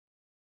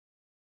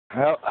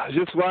Well, I was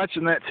just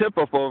watching that tip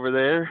up over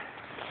there,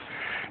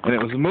 and it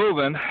was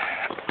moving.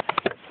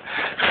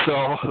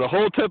 So the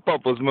whole tip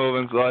up was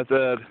moving, so I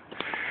said,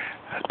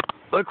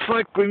 looks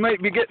like we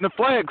might be getting a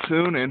flag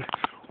soon, and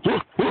woo,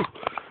 woo.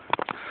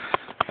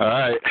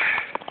 Alright,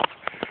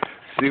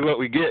 see what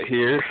we get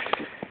here.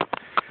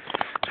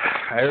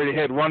 I already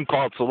had one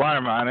false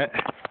alarm on it.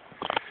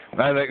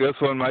 I think this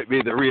one might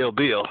be the real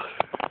deal.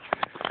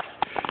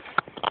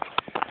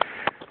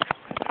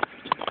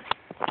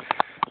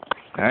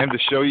 Time to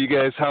show you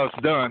guys how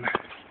it's done.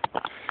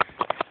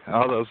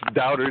 All those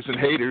doubters and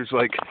haters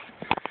like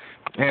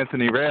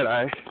Anthony Red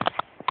Eye.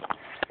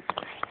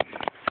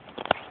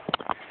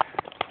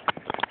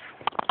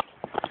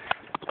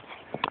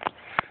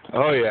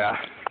 Oh yeah,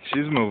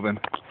 she's moving.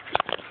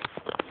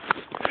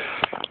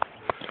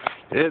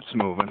 It's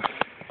moving.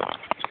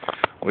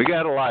 We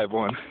got a live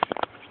one.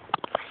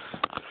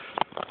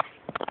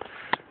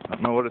 I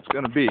don't know what it's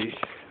going to be.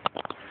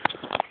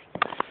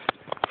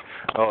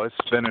 Oh, it's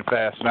spinning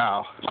fast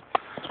now.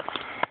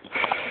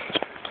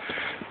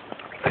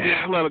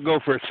 Let it go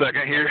for a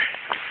second here.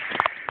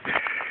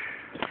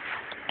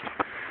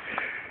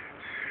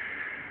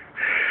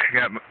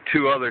 Got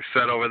two others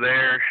set over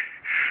there.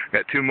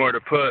 Got two more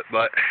to put,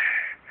 but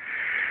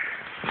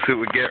let's see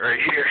what we get right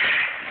here.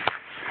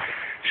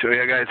 Show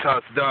you guys how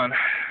it's done.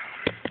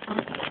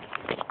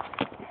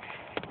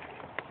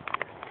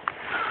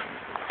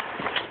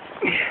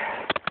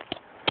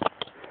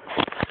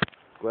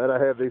 Glad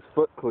I have these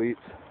foot cleats.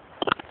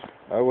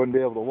 I wouldn't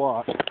be able to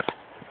walk.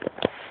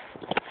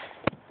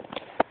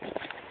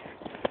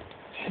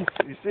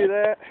 You see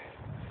that?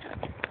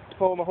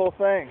 Pulling the whole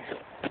thing.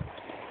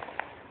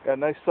 Got a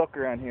nice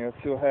sucker on here. Let's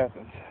see what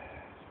happens.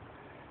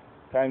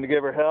 Time to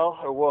give her hell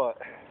or what?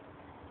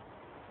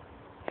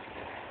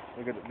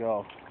 Look at it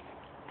go.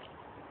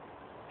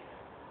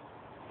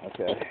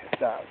 Okay,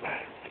 stop.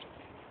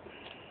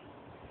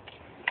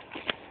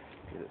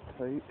 Get it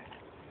tight.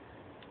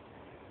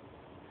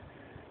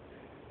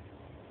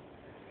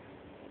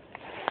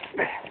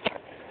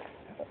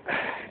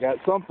 Got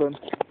something.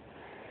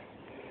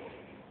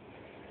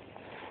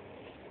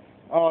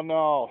 Oh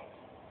no.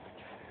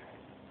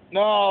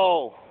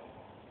 No.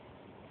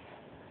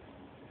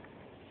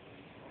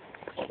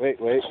 Wait.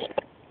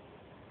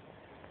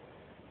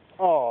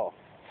 Oh.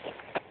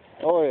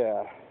 Oh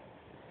yeah.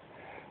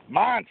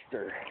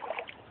 Monster.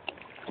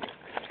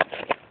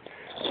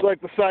 It's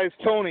like the size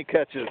Tony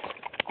catches.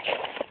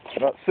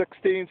 About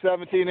 16,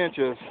 17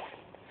 inches.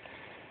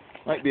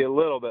 Might be a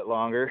little bit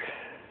longer.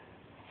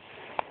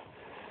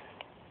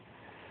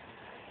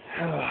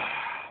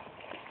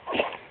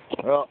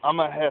 Well, I'm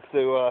going to have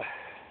to,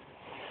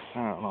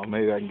 I don't know,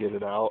 maybe I can get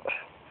it out.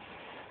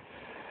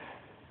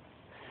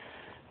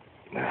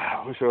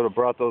 I wish I would have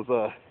brought those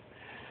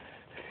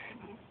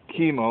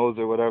chemos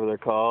or whatever they're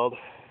called.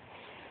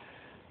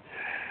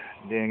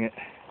 Dang it.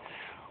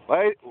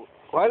 Why do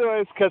I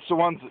always catch the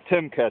ones that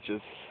Tim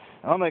catches?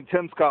 I don't think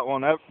Tim's caught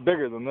one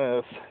bigger than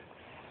this.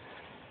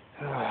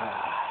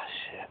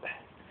 Shit.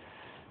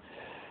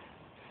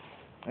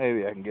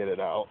 Maybe I can get it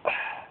out.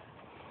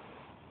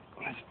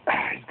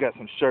 He's got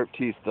some sharp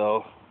teeth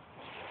though.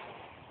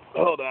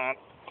 Hold on.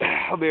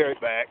 I'll be right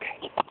back.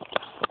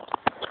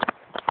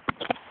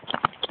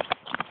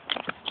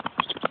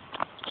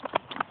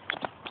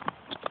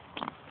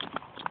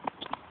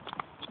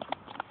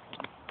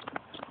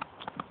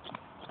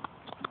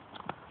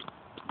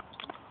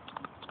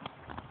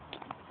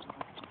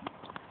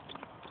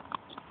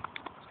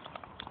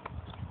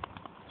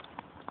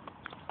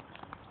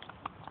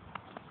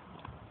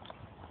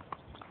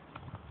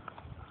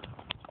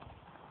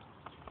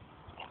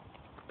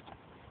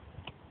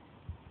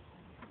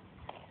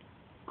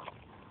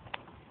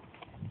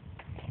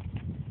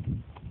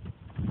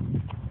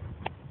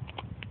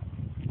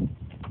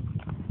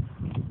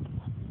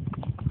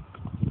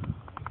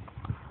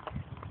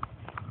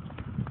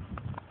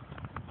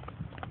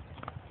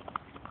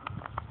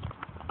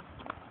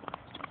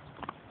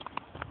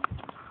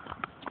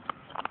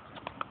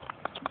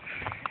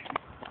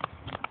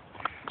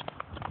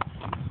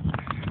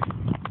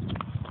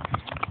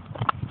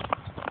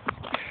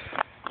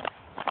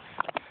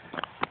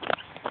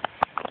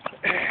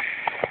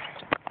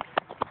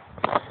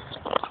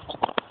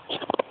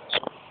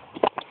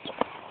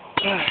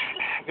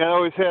 You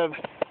always have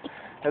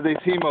these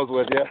hemos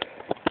with you.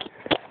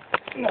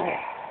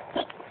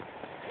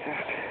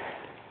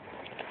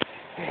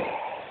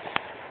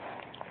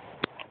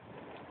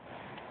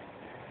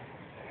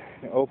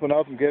 Open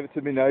up and give it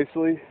to me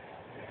nicely.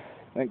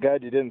 Thank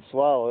God you didn't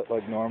swallow it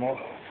like normal.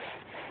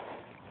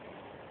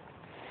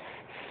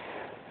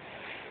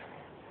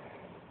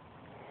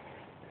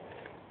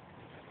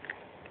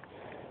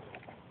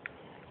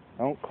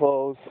 Don't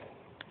close.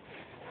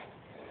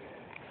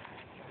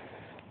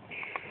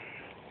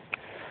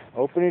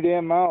 Open your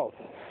damn mouth.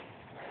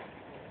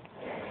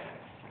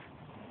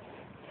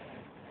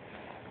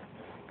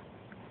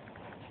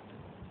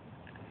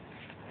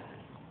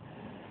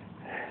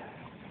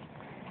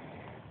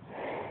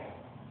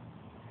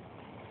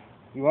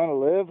 You want to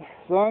live,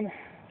 son?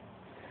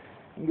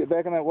 You get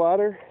back in that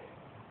water?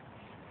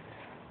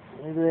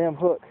 Here's the damn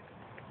hook.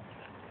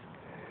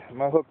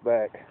 My hook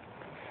back.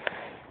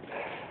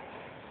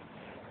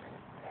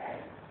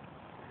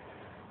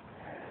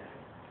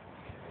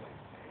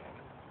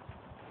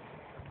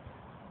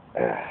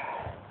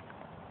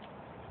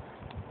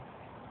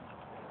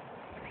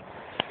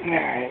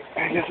 Alright,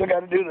 I guess I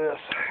gotta do this.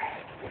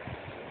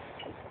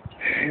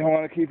 You don't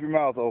want to keep your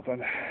mouth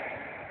open.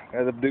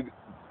 Gotta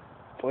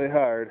play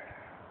hard.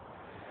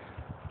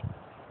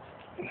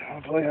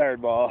 Play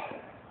hardball.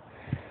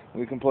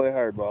 We can play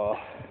hardball.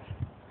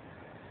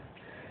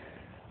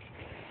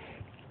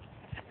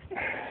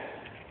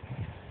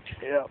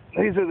 Yeah,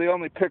 these are the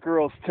only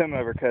pickerels Tim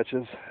ever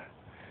catches.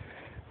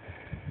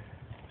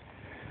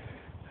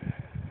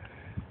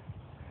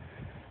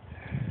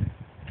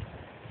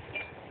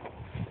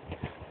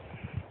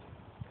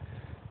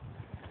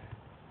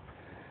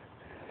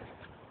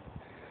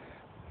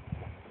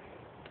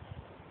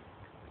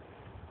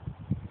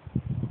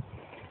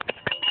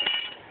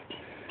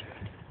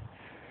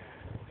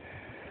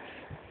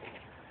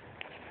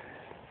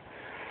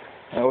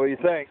 Now, what do you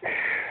think?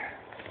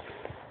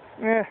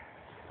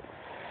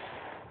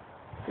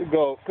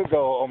 Could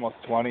go almost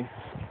 20.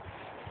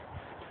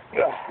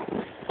 Yeah.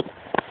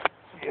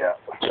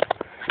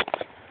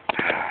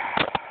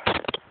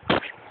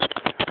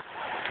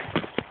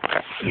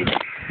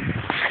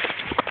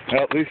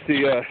 Well, at least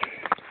he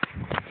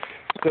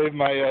saved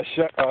my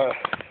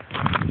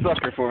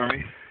sucker for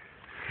me.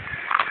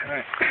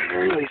 Alright,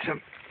 release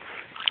him.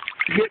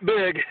 Get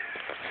big.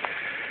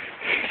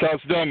 That's how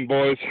it's done,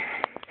 boys.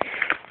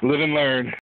 Live and learn.